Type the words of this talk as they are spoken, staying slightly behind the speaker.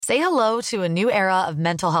Say hello to a new era of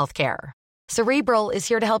mental health care. Cerebral is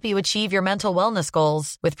here to help you achieve your mental wellness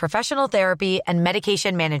goals with professional therapy and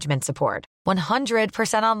medication management support.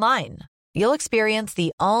 100% online. You'll experience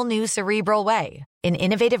the all-new Cerebral Way, an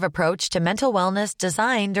innovative approach to mental wellness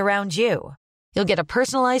designed around you. You'll get a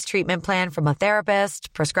personalized treatment plan from a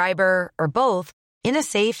therapist, prescriber, or both in a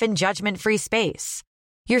safe and judgment-free space.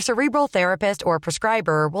 Your Cerebral therapist or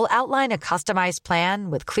prescriber will outline a customized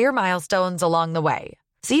plan with clear milestones along the way,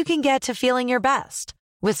 so you can get to feeling your best.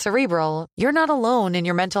 With Cerebral, you're not alone in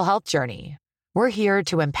your mental health journey. We're here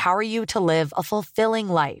to empower you to live a fulfilling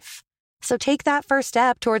life. So take that first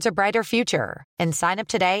step towards a brighter future and sign up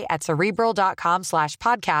today at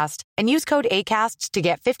Cerebral.com/podcast and use code ACAST to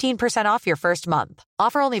get 15% off your first month.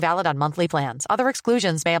 Offer only valid on monthly plans. Other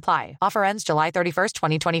exclusions may apply. Offer ends July 31st,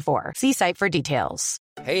 2024. See site for details.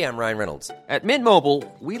 Hey, I'm Ryan Reynolds. At Mint Mobile,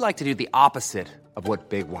 we like to do the opposite of what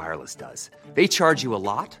Big Wireless does. They charge you a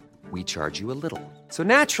lot. We charge you a little. So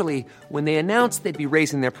naturally, when they announced they'd be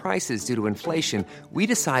raising their prices due to inflation, we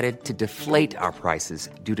decided to deflate our prices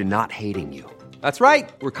due to not hating you. That's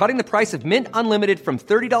right. We're cutting the price of Mint Unlimited from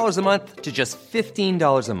 $30 a month to just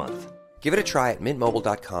 $15 a month. Give it a try at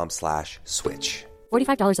mintmobile.com/switch.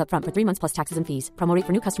 $45 up front for 3 months plus taxes and fees. Promo rate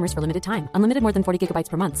for new customers for limited time. Unlimited more than 40 gigabytes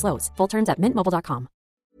per month. Slows full terms at mintmobile.com.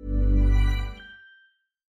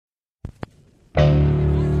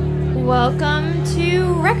 Welcome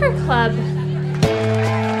to Record Club.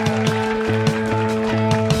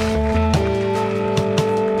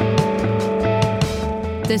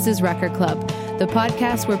 This is Record Club, the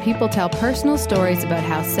podcast where people tell personal stories about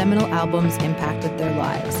how seminal albums impacted their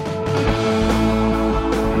lives.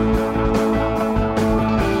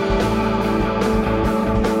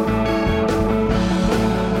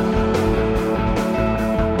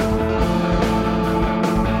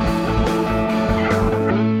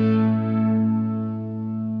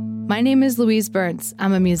 My name is Louise Burns.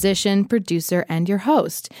 I'm a musician, producer, and your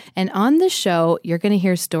host. And on this show, you're going to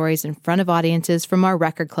hear stories in front of audiences from our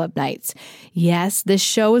Record Club nights. Yes, this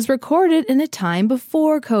show was recorded in a time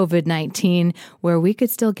before COVID-19, where we could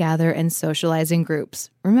still gather and socialize in groups.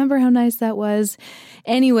 Remember how nice that was?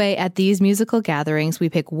 Anyway, at these musical gatherings, we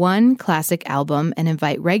pick one classic album and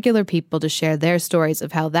invite regular people to share their stories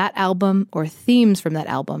of how that album or themes from that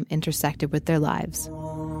album intersected with their lives.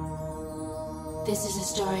 This is a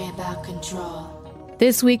story about control.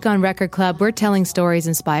 This week on Record Club, we're telling stories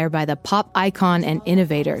inspired by the pop icon and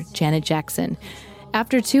innovator, Janet Jackson.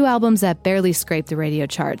 After 2 albums that barely scraped the radio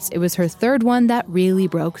charts, it was her third one that really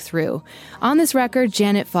broke through. On this record,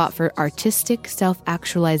 Janet fought for artistic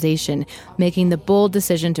self-actualization, making the bold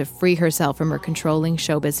decision to free herself from her controlling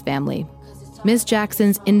showbiz family. Ms.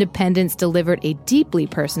 Jackson's Independence delivered a deeply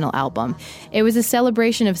personal album. It was a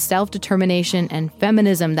celebration of self-determination and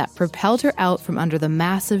feminism that propelled her out from under the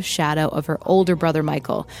massive shadow of her older brother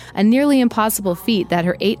Michael, a nearly impossible feat that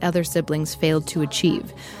her 8 other siblings failed to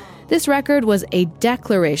achieve. This record was a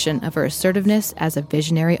declaration of her assertiveness as a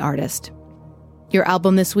visionary artist. Your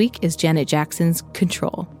album this week is Janet Jackson's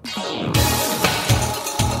Control.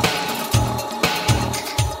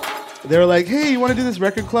 They were like, hey, you want to do this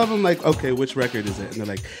record club? I'm like, okay, which record is it? And they're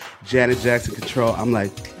like, Janet Jackson Control. I'm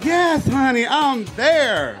like, yes, honey, I'm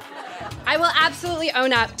there. I will absolutely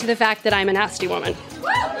own up to the fact that I'm a nasty woman.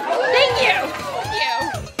 Thank you. Thank you.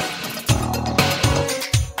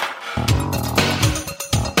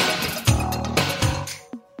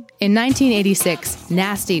 In 1986,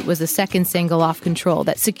 Nasty was the second single off Control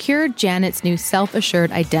that secured Janet's new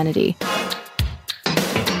self-assured identity.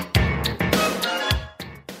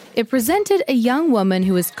 It presented a young woman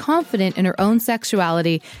who was confident in her own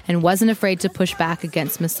sexuality and wasn't afraid to push back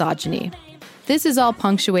against misogyny. This is all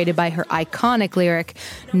punctuated by her iconic lyric,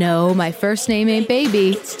 "No, my first name ain't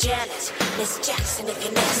Baby." It's Janet, Miss Jackson if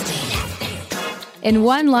you're nasty. In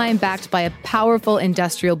one line backed by a powerful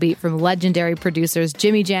industrial beat from legendary producers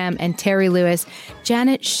Jimmy Jam and Terry Lewis,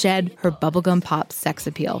 Janet shed her bubblegum pop sex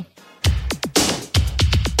appeal.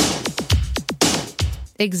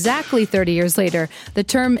 Exactly 30 years later, the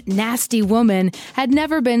term nasty woman had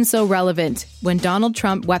never been so relevant when Donald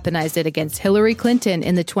Trump weaponized it against Hillary Clinton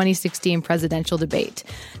in the 2016 presidential debate.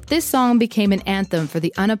 This song became an anthem for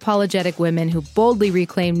the unapologetic women who boldly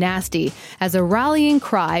reclaimed nasty as a rallying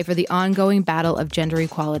cry for the ongoing battle of gender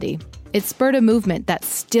equality. It spurred a movement that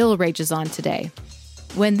still rages on today.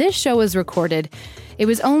 When this show was recorded, it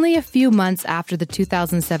was only a few months after the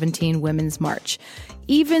 2017 Women's March.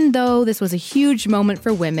 Even though this was a huge moment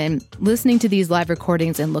for women, listening to these live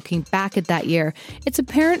recordings and looking back at that year, it's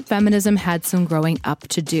apparent feminism had some growing up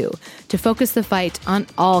to do, to focus the fight on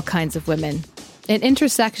all kinds of women. An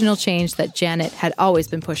intersectional change that Janet had always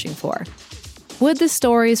been pushing for. Would the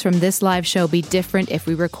stories from this live show be different if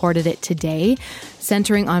we recorded it today,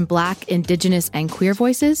 centering on Black, Indigenous, and queer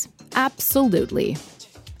voices? Absolutely.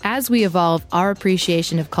 As we evolve, our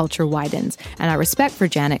appreciation of culture widens, and our respect for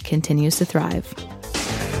Janet continues to thrive.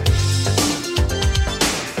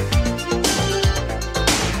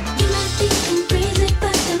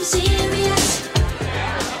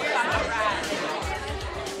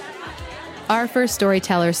 Our first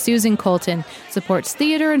storyteller, Susan Colton, supports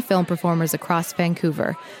theater and film performers across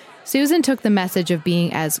Vancouver. Susan took the message of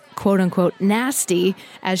being as quote-unquote nasty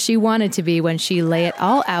as she wanted to be when she lay it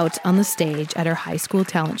all out on the stage at her high school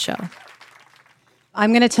talent show.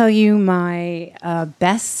 I'm going to tell you my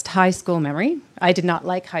best high school memory. I did not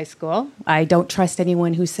like high school. I don't trust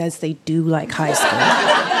anyone who says they do like high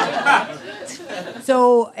school.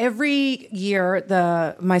 So every year,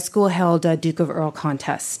 my school held a Duke of Earl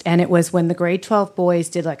contest, and it was when the grade 12 boys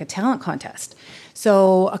did like a talent contest.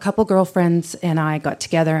 So a couple girlfriends and I got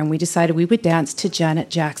together, and we decided we would dance to Janet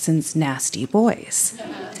Jackson's Nasty Boys.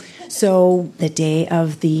 So the day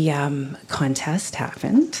of the contest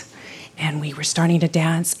happened, and we were starting to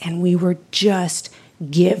dance, and we were just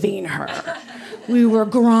giving her. We were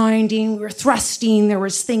grinding, we were thrusting, there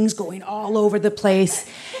was things going all over the place.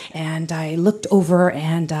 And I looked over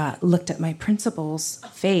and looked at my principal's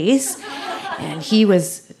face, and he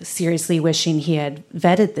was seriously wishing he had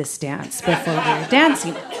vetted this dance before we were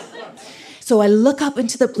dancing. So I look up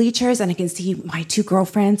into the bleachers, and I can see my two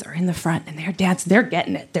girlfriends are in the front, and they're dancing, they're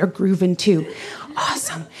getting it, they're grooving too.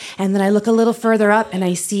 Awesome. And then I look a little further up, and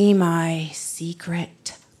I see my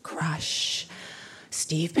secret crush,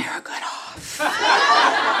 Steve Baragudoff.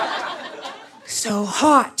 So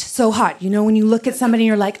hot, so hot. You know, when you look at somebody and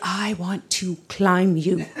you're like, I want to climb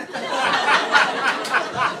you.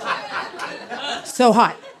 So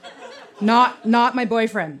hot. Not my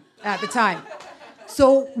boyfriend at the time.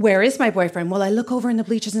 So where is my boyfriend? Well, I look over in the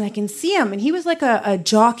bleachers and I can see him. And he was like a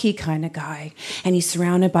jockey kind of guy. And he's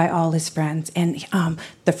surrounded by all his friends. And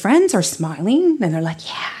the friends are smiling. And they're like,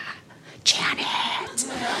 yeah, Janet.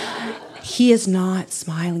 He is not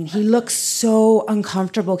smiling. He looks so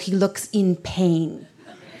uncomfortable. He looks in pain.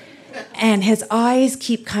 And his eyes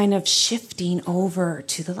keep kind of shifting over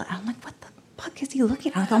to the left. I'm like, what the fuck is he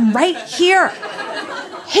looking at? I'm like, I'm right here.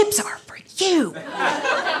 Hips are for you.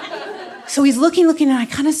 So he's looking, and I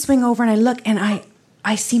kind of swing over and I look, and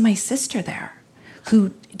I see my sister there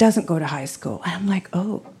who doesn't go to high school. And I'm like,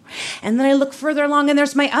 oh. And then I look further along, and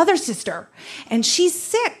there's my other sister. And she's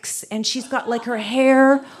 6, and she's got like her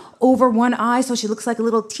hair over one eye, so she looks like a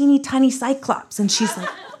little teeny tiny cyclops. And she's like,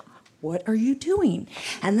 what are you doing?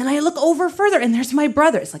 And then I look over further, and there's my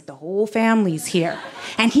brother. It's like the whole family's here.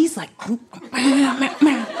 And he's like,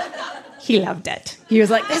 he loved it. He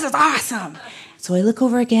was like, this is awesome. So I look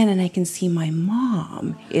over again, and I can see my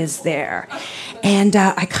mom is there. And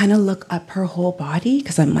I kind of look up her whole body,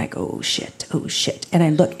 because I'm like, oh shit. And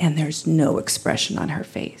I look, and there's no expression on her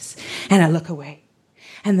face. And I look away.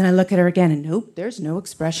 And then I look at her again, and nope, there's no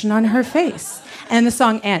expression on her face. And the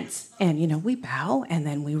song ends. And, you know, we bow, and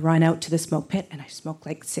then we run out to the smoke pit, and I smoke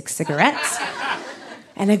like 6 cigarettes.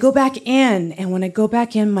 And I go back in, and when I go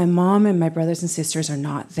back in, my mom and my brothers and sisters are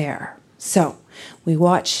not there. So we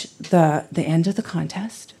watch the end of the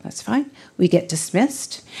contest. That's fine. We get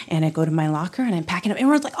dismissed, and I go to my locker, and I'm packing up. And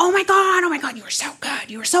everyone's like, oh my God, you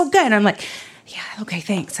were so good. And I'm like, yeah, okay,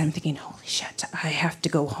 thanks. I'm thinking, holy shit, I have to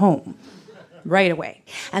go home right away.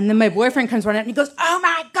 And then my boyfriend comes running out, and he goes, oh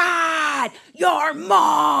my God, your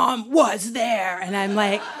mom was there. And I'm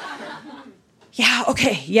like, yeah,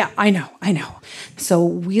 okay, yeah, I know. So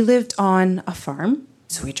we lived on a farm.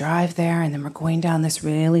 So we drive there, and then we're going down this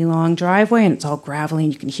really long driveway, and it's all gravelly,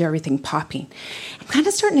 and you can hear everything popping. I'm kind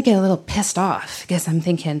of starting to get a little pissed off, because I'm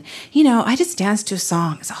thinking, you know, I just danced to a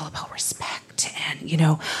song. It's all about respect, and, you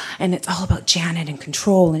know, and it's all about Janet and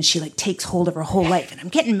control, and she, like, takes hold of her whole life. And I'm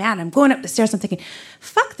getting mad. I'm going up the stairs. I'm thinking,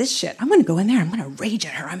 fuck this shit. I'm going to go in there. I'm going to rage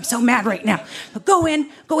at her. I'm so mad right now. I'll go in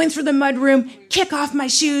through the mudroom, kick off my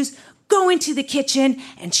shoes, go into the kitchen,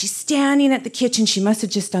 and she's standing at the kitchen. She must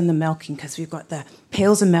have just done the milking, because we've got the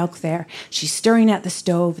pails of milk there. She's stirring at the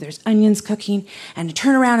stove. There's onions cooking. And I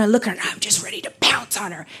turn around and look at her, and I'm just ready to pounce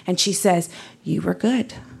on her. And she says, you were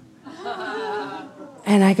good.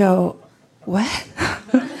 And I go, what?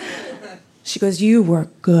 She goes, you were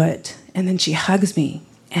good. And then she hugs me,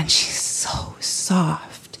 and she's so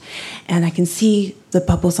soft. And I can see the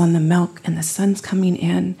bubbles on the milk, and the sun's coming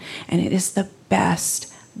in, and it is the best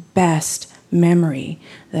memory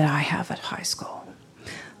that I have at high school.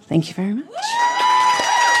 Thank you very much.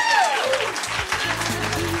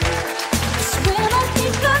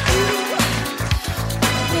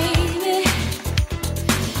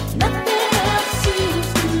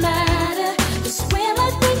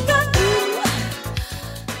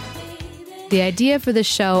 The idea for the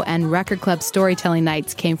show and Record Club storytelling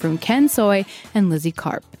nights came from Ken Soy and Lizzie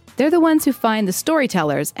Karp. They're the ones who find the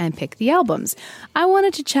storytellers and pick the albums. I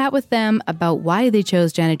wanted to chat with them about why they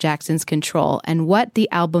chose Janet Jackson's Control and what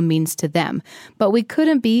the album means to them. But we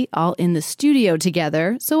couldn't be all in the studio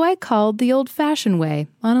together, so I called the old-fashioned way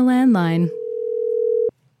on a landline.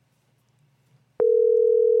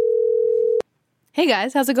 Hey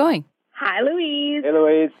guys, how's it going? Hi, Louise. Hey,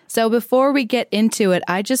 Louise. So before we get into it,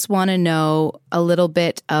 I just want to know a little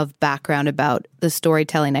bit of background about the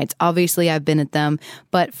storytelling nights. Obviously, I've been at them,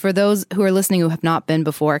 but for those who are listening who have not been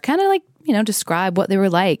before, kind of like, describe what they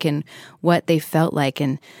were like and what they felt like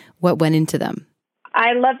and what went into them.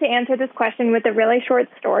 I'd love to answer this question with a really short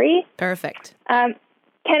story. Perfect. Ken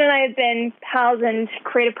and I have been pals and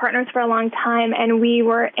creative partners for a long time, and we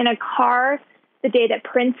were in a car the day that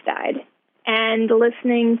Prince died, and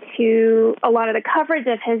listening to a lot of the coverage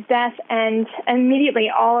of his death, and immediately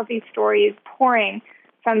all of these stories pouring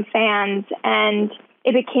from fans. And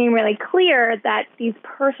it became really clear that these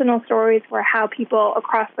personal stories were how people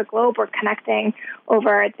across the globe were connecting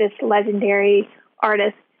over this legendary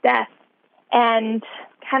artist's death. And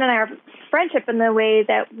Ken and our friendship in the way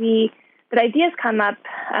that ideas come up,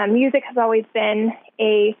 music has always been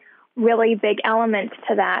a really big element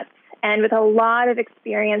to that. And with a lot of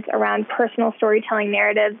experience around personal storytelling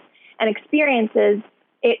narratives and experiences,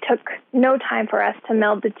 it took no time for us to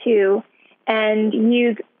meld the two and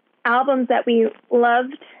use albums that we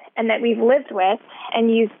loved and that we've lived with and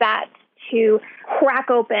use that to crack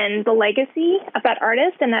open the legacy of that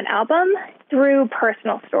artist and that album through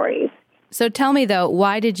personal stories. So tell me, though,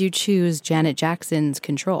 why did you choose Janet Jackson's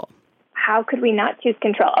Control? How could we not choose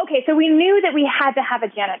Control? Okay, so we knew that we had to have a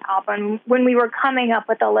Janet album when we were coming up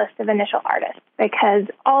with a list of initial artists, because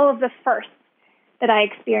all of the firsts that I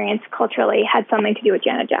experienced culturally had something to do with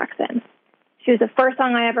Janet Jackson. She was the first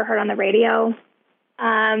song I ever heard on the radio.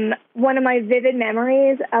 One of my vivid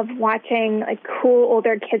memories of watching cool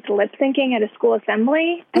older kids lip syncing at a school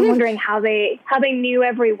assembly and wondering how they knew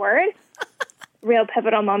every word. Real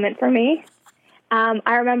pivotal moment for me.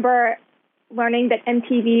 I remember learning that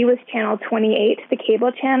MTV was channel 28, the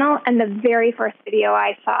cable channel, and the very first video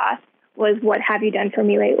I saw was What Have You Done For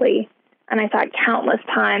Me Lately? And I saw it countless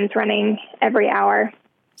times, running every hour.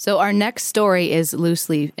 So our next story is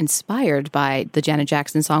loosely inspired by the Janet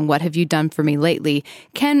Jackson song, What Have You Done For Me Lately?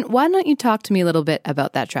 Ken, why don't you talk to me a little bit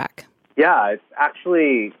about that track? Yeah, it's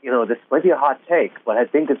actually, this might be a hot take, but I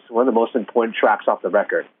think it's one of the most important tracks off the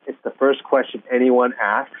record. It's the first question anyone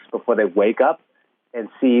asks before they wake up and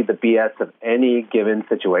see the BS of any given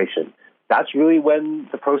situation. That's really when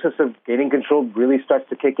the process of gaining control really starts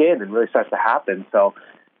to kick in and really starts to happen. So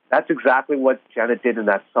that's exactly what Janet did in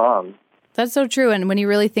that song. That's so true. And when you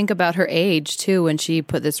really think about her age, too, when she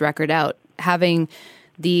put this record out, having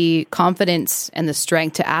the confidence and the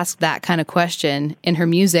strength to ask that kind of question in her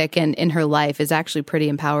music and in her life is actually pretty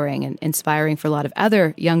empowering and inspiring for a lot of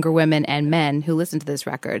other younger women and men who listen to this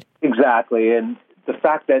record. Exactly. And the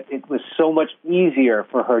fact that it was so much easier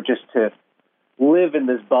for her just to live in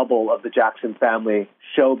this bubble of the Jackson family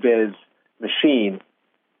showbiz machine.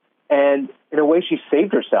 And in a way, she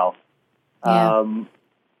saved herself. Yeah.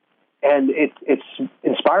 And it's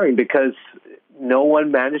inspiring because no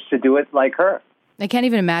one managed to do it like her. I can't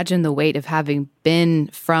even imagine the weight of having been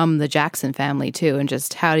from the Jackson family, too, and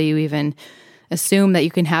just how do you even assume that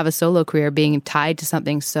you can have a solo career being tied to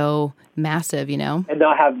something so massive, And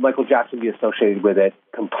not have Michael Jackson be associated with it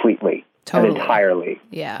completely. Totally. And entirely.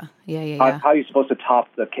 Yeah. How are you supposed to top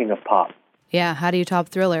the king of pop? Yeah, how do you top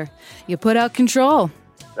Thriller? You put out Control.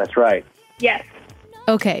 That's right. Yes.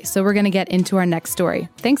 Okay, so we're going to get into our next story.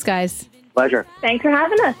 Thanks, guys. Pleasure. Thanks for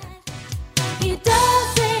having us. He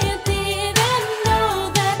doesn't even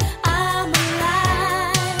know that I'm alive.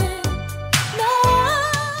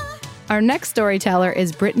 No. Our next storyteller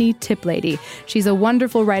is Brittany Tiplady. She's a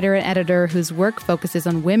wonderful writer and editor whose work focuses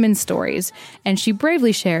on women's stories, and she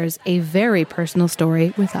bravely shares a very personal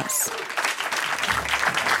story with us.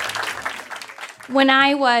 When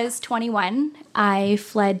I was 21, I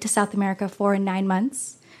fled to South America for 9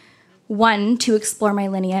 months. 1, to explore my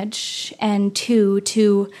lineage, and 2,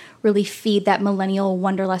 to really feed that millennial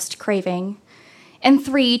wanderlust craving, and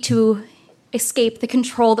 3, to escape the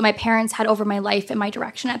control that my parents had over my life and my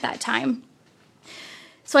direction at that time.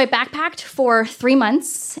 So I backpacked for 3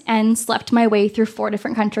 months and slept my way through 4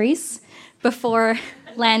 different countries before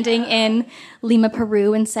landing in Lima,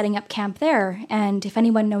 Peru, and setting up camp there. And if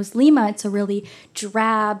anyone knows Lima, it's a really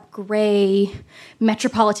drab, gray,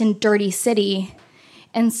 metropolitan, dirty city.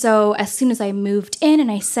 And so as soon as I moved in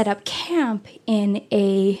and I set up camp in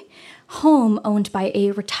a home owned by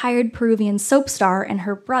a retired Peruvian soap star and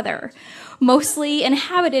her brother, mostly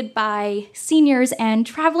inhabited by seniors and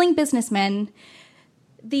traveling businessmen.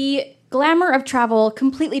 The glamour of travel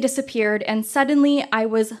completely disappeared, and suddenly I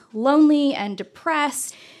was lonely and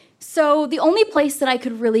depressed. So the only place that I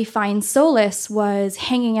could really find solace was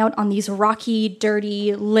hanging out on these rocky,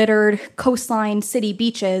 dirty, littered coastline city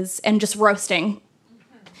beaches and just roasting.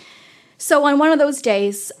 So on one of those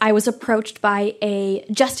days, I was approached by a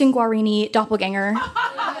Justin Guarini doppelganger,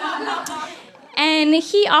 and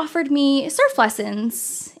he offered me surf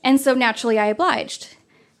lessons, and so naturally I obliged.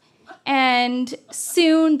 And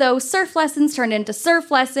soon those surf lessons turned into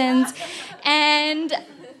surf lessons, and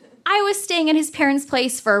I was staying at his parents'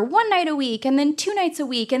 place for one night a week, and then 2 nights a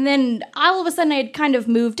week, and then all of a sudden I'd kind of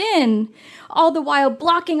moved in, all the while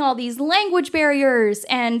blocking all these language barriers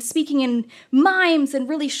and speaking in mimes and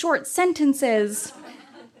really short sentences.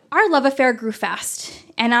 Our love affair grew fast,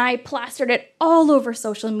 and I plastered it all over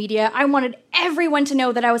social media. I wanted everyone to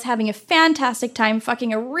know that I was having a fantastic time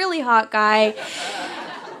fucking a really hot guy.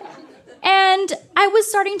 And I was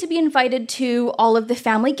starting to be invited to all of the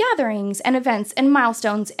family gatherings and events and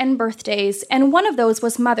milestones and birthdays, and one of those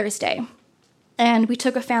was Mother's Day. And we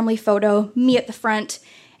took a family photo, me at the front,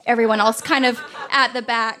 everyone else kind of at the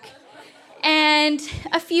back. And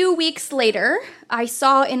a few weeks later, I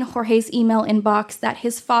saw in Jorge's email inbox that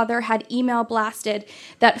his father had email blasted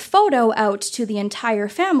that photo out to the entire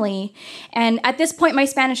family. And at this point, my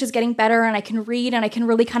Spanish is getting better, and I can read, and I can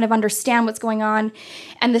really kind of understand what's going on.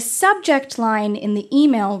 And the subject line in the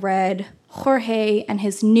email read, Jorge and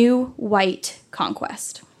his new white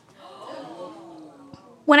conquest.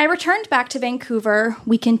 When I returned back to Vancouver,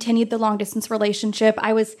 we continued the long-distance relationship.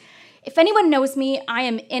 If anyone knows me, I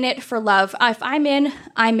am in it for love. If I'm in,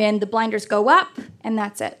 I'm in. The blinders go up, and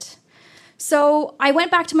that's it. So I went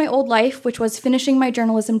back to my old life, which was finishing my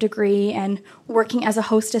journalism degree and working as a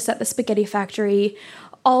hostess at the Spaghetti Factory,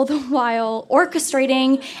 all the while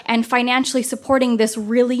orchestrating and financially supporting this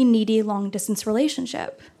really needy long-distance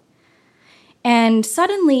relationship. And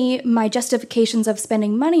suddenly, my justifications of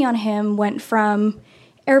spending money on him went from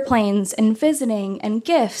airplanes and visiting and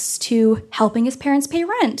gifts to helping his parents pay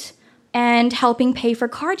rent and helping pay for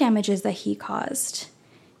car damages that he caused.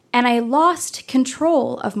 And I lost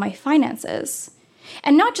control of my finances.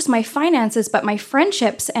 And not just my finances, but my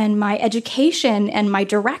friendships and my education and my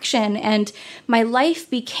direction. And my life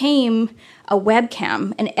became a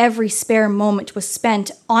webcam, and every spare moment was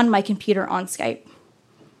spent on my computer on Skype.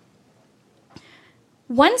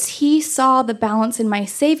 Once he saw the balance in my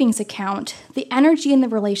savings account, the energy in the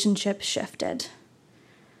relationship shifted.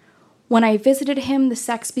 When I visited him, the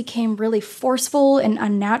sex became really forceful and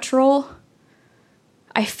unnatural.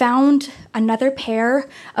 I found another pair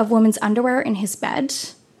of women's underwear in his bed.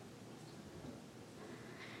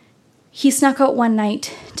 He snuck out one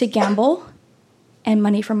night to gamble, and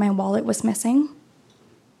money from my wallet was missing.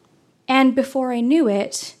 And before I knew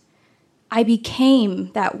it, I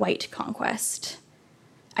became that white conquest.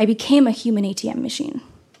 I became a human ATM machine.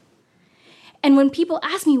 And when people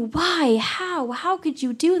ask me why, how could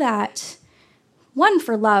you do that? 1,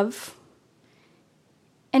 for love.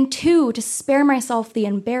 And 2, to spare myself the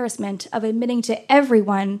embarrassment of admitting to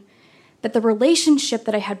everyone that the relationship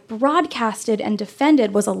that I had broadcasted and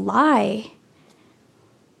defended was a lie.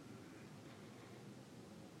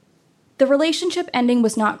 The relationship ending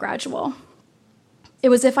was not gradual. It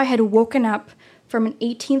was as if I had woken up from an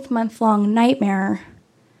 18-month-long nightmare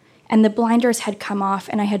and the blinders had come off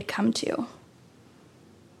and I had come to.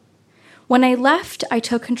 When I left, I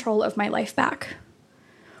took control of my life back.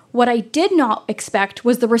 What I did not expect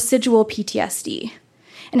was the residual PTSD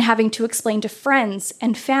and having to explain to friends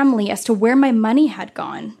and family as to where my money had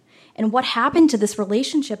gone and what happened to this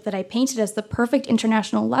relationship that I painted as the perfect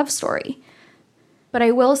international love story. But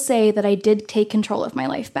I will say that I did take control of my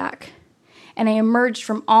life back, and I emerged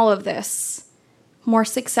from all of this more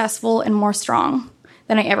successful and more strong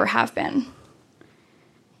than I ever have been.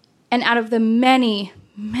 And out of the many,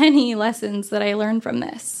 many lessons that I learned from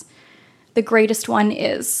this, the greatest one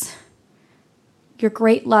is your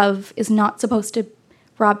great love is not supposed to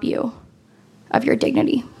rob you of your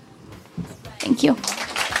dignity. Thank you.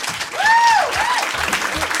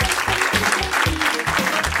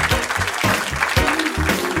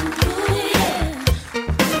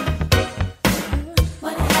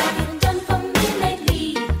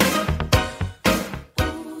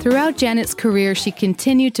 Throughout Janet's career, she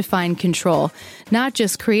continued to find control, not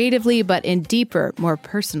just creatively, but in deeper, more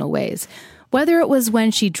personal ways. Whether it was when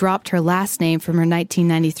she dropped her last name from her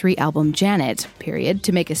 1993 album Janet, period,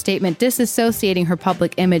 to make a statement disassociating her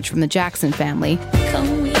public image from the Jackson family.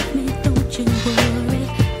 Come with me, don't you worry.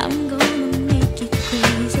 I'm gonna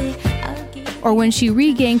or when she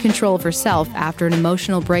regained control of herself after an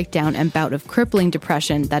emotional breakdown and bout of crippling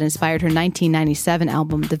depression that inspired her 1997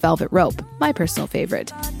 album, The Velvet Rope, my personal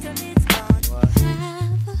favorite.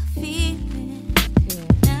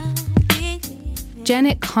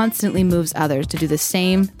 Janet constantly moves others to do the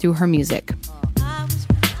same through her music.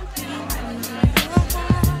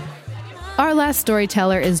 Our last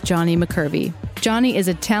storyteller is Johnny McCurvey. Johnny is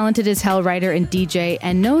a talented as hell writer and DJ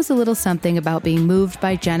and knows a little something about being moved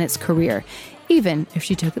by Janet's career, even if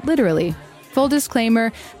she took it literally. Full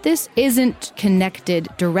disclaimer, this isn't connected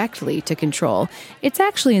directly to Control. It's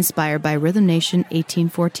actually inspired by Rhythm Nation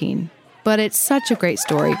 1814. But it's such a great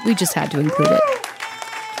story, we just had to include it.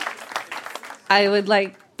 I would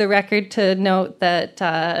like the record to note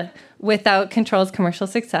that without Control's commercial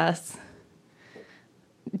success,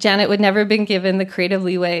 Janet would never have been given the creative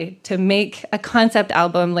leeway to make a concept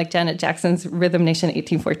album like Janet Jackson's Rhythm Nation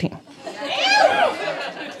 1814.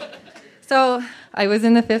 So I was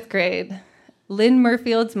in the 5th grade. Lynn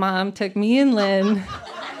Murfield's mom took me and Lynn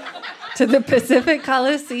to the Pacific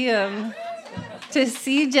Coliseum to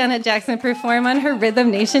see Janet Jackson perform on her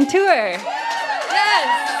Rhythm Nation tour. Yes!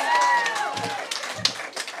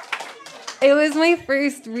 It was my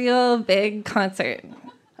first real big concert.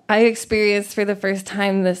 I experienced for the first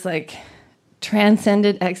time this like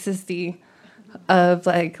transcendent ecstasy of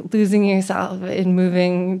like losing yourself and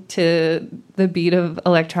moving to the beat of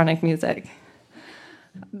electronic music.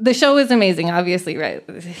 The show was amazing, obviously, right?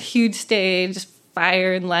 It was a huge stage,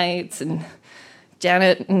 fire and lights, and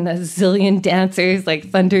Janet and a zillion dancers like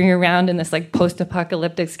thundering around in this like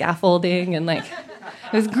post-apocalyptic scaffolding, and like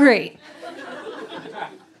it was great.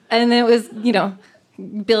 And it was, you know,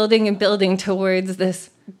 building and building towards this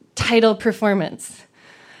title performance.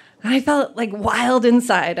 And I felt like wild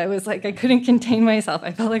inside. I was like, I couldn't contain myself.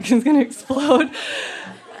 I felt like I was going to explode.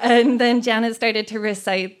 And then Janet started to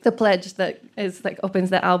recite the pledge that is like opens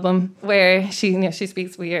the album, where she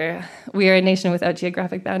speaks, we are a nation without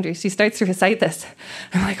geographic boundaries. She starts to recite this.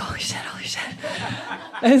 I'm like, holy shit.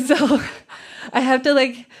 And so I have to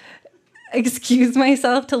like excuse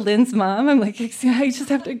myself to Lynn's mom. I'm like, I just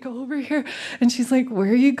have to go over here. And she's like, where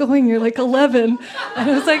are you going? You're like 11. And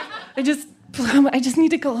I was like, I just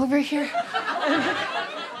need to go over here.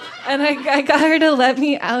 And I got her to let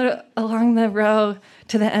me out along the row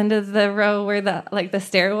to the end of the row where the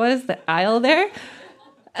stair was, the aisle there.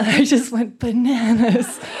 And I just went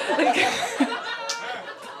bananas.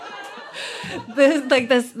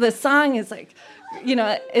 The song is like, you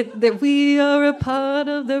know, that we are a part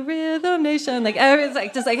of the Rhythm Nation. Like, everyone's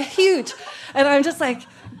like, just like huge. And I'm just like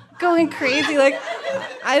going crazy. Like,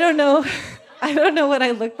 I don't know what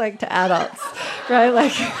I look like to adults, right?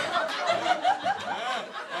 Like,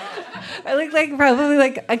 I look like probably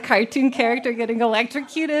like a cartoon character getting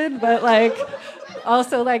electrocuted, but like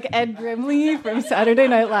also like Ed Grimley from Saturday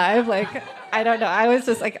Night Live. Like, I don't know. I was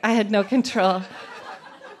just like, I had no control.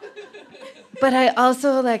 But I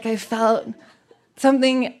also I felt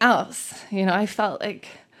something else. You know, I felt like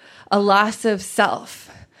a loss of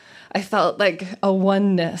self. I felt like a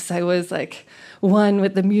oneness. I was like one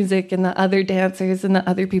with the music and the other dancers and the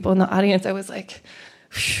other people in the audience. I was like,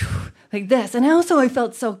 whew, like this. And also I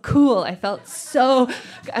felt so cool. I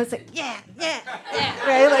was like, yeah,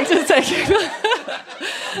 right? Like, just like,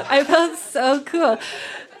 I felt so cool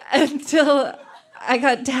until I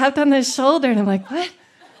got tapped on the shoulder and I'm like, what?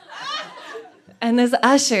 And this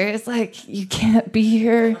usher is like, you can't be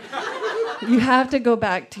here. You have to go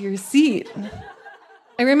back to your seat.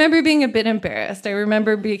 I remember being a bit embarrassed. I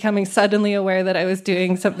remember becoming suddenly aware that I was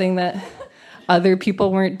doing something that other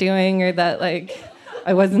people weren't doing, or that like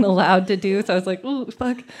I wasn't allowed to do. So I was like, oh,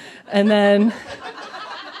 fuck. And then,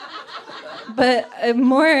 but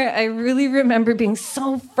more, I really remember being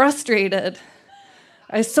so frustrated.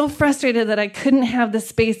 I was so frustrated that I couldn't have the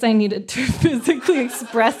space I needed to physically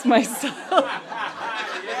express myself.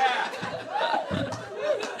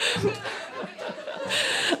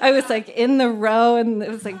 I was like in the row, and it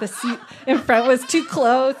was like the seat in front was too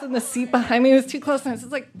close and the seat behind me was too close, and I was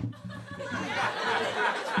just like,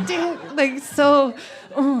 dang, like so.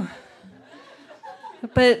 Oh.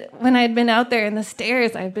 But when I'd been out there in the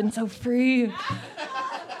stairs, I'd been so free.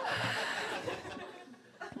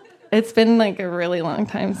 It's been like a really long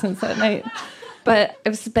time since that night, but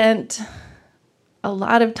I've spent a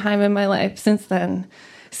lot of time in my life since then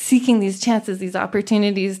seeking these chances, these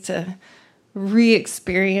opportunities to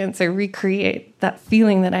re-experience or recreate that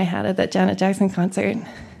feeling that I had at that Janet Jackson concert.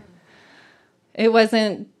 It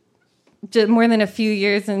wasn't just more than a few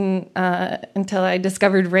years until I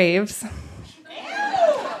discovered raves.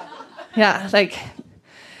 Yeah, like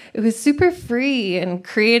it was super free and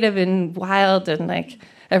creative and wild, and like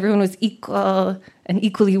everyone was equal and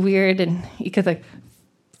equally weird, and you could like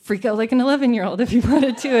freak out like an 11-year-old if you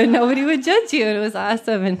wanted to, and nobody would judge you, and it was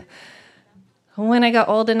awesome. And when I got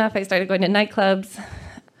old enough, I started going to nightclubs.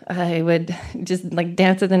 I would just like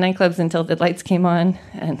dance at the nightclubs until the lights came on,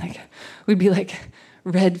 and like we'd be like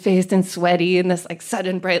red-faced and sweaty in this like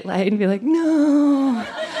sudden bright light, and be like, no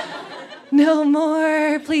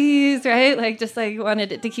more, please, right? Like just like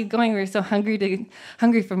wanted it to keep going. We were so hungry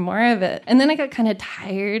for more of it. And then I got kind of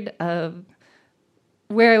tired of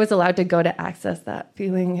where I was allowed to go to access that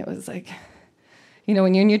feeling. It was like, you know,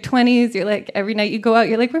 when you're in your 20s, you're like, every night you go out,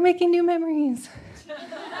 you're like, we're making new memories.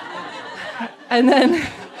 And then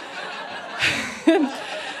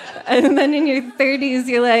in your 30s,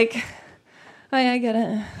 you're like, oh yeah, I get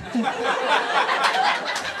it.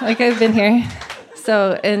 Like I've been here.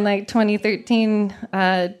 So in like 2013,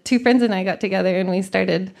 two friends and I got together and we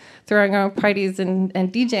started throwing our own parties and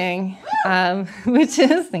DJing, which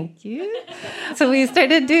is, thank you. So we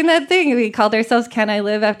started doing that thing. We called ourselves Can I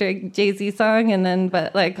Live, after a Jay-Z song, and then,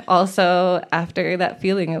 but like also after that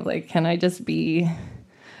feeling of like, can I just be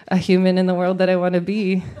a human in the world that I want to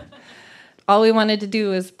be? All we wanted to do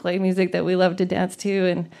was play music that we love to dance to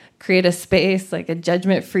and create a space, like a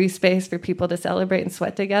judgment-free space for people to celebrate and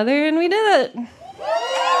sweat together, and we did it.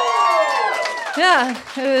 Yeah,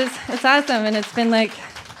 it's awesome, and it's been like,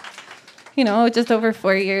 you know, just over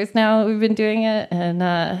 4 years now we've been doing it, and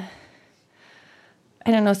I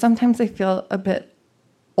don't know, sometimes I feel a bit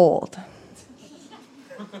old.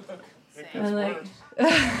 I'm like,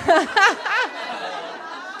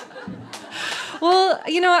 well,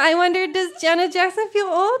 you know, I wonder, does Janet Jackson feel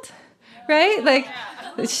old? Right? Like,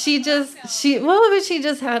 she just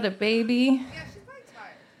had a baby.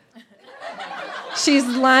 She's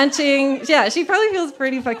launching, yeah, she probably feels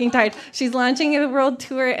pretty fucking tired. She's launching a world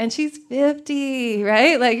tour and she's 50,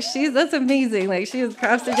 right? Like, that's amazing. Like, she is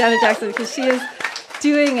props to Janet Jackson because she is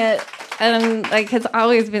doing it and, like, has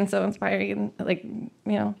always been so inspiring, like, you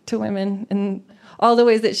know, to women and all the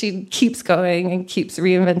ways that she keeps going and keeps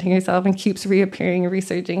reinventing herself and keeps reappearing and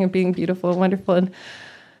resurging and being beautiful and wonderful. And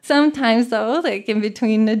sometimes, though, like, in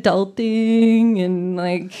between adulting and,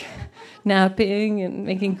 like, napping and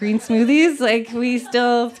making green smoothies, like, we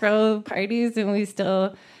still throw parties and we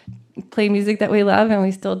still play music that we love and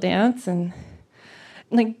we still dance. And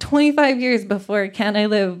like 25 years before Can I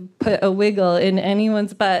Live put a wiggle in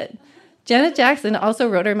anyone's butt, Janet Jackson also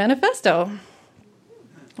wrote her manifesto.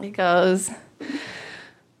 It goes,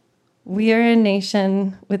 "We are a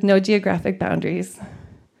nation with no geographic boundaries,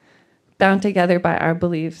 bound together by our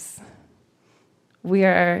beliefs. We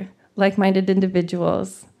are like-minded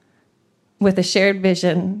individuals with a shared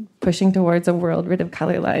vision, pushing towards a world rid of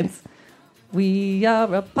color lines. We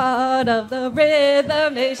are a part of the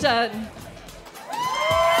Rhythm Nation."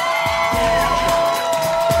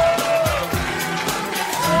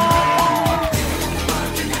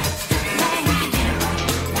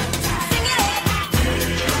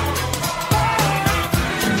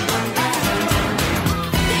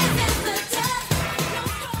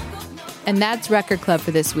 And that's Record Club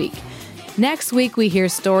for this week. Next week, we hear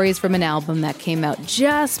stories from an album that came out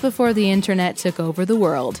just before the internet took over the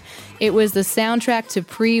world. It was the soundtrack to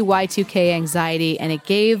pre-Y2K anxiety, and it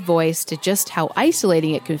gave voice to just how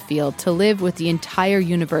isolating it could feel to live with the entire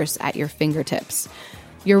universe at your fingertips.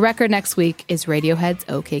 Your record next week is Radiohead's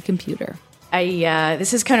OK Computer.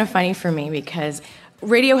 This is kind of funny for me because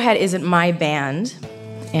Radiohead isn't my band,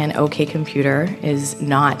 and OK Computer is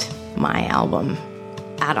not my album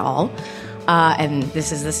at all. And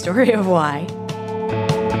this is the story of why.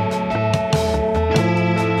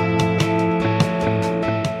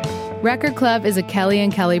 Record Club is a Kelly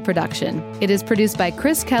and Kelly production. It is produced by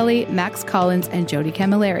Chris Kelly, Max Collins, and Jody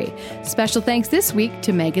Camilleri. Special thanks this week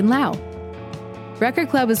to Megan Lau. Record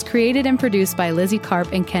Club was created and produced by Lizzie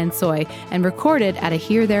Karp and Ken Soy and recorded at a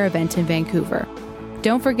Here There event in Vancouver.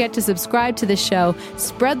 Don't forget to subscribe to the show,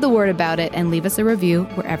 spread the word about it, and leave us a review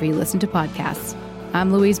wherever you listen to podcasts.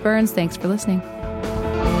 I'm Louise Burns. Thanks for listening.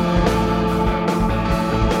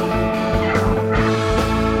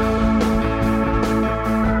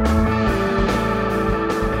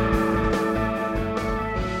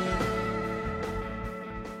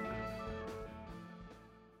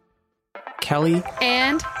 Kelly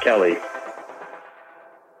and Kelly.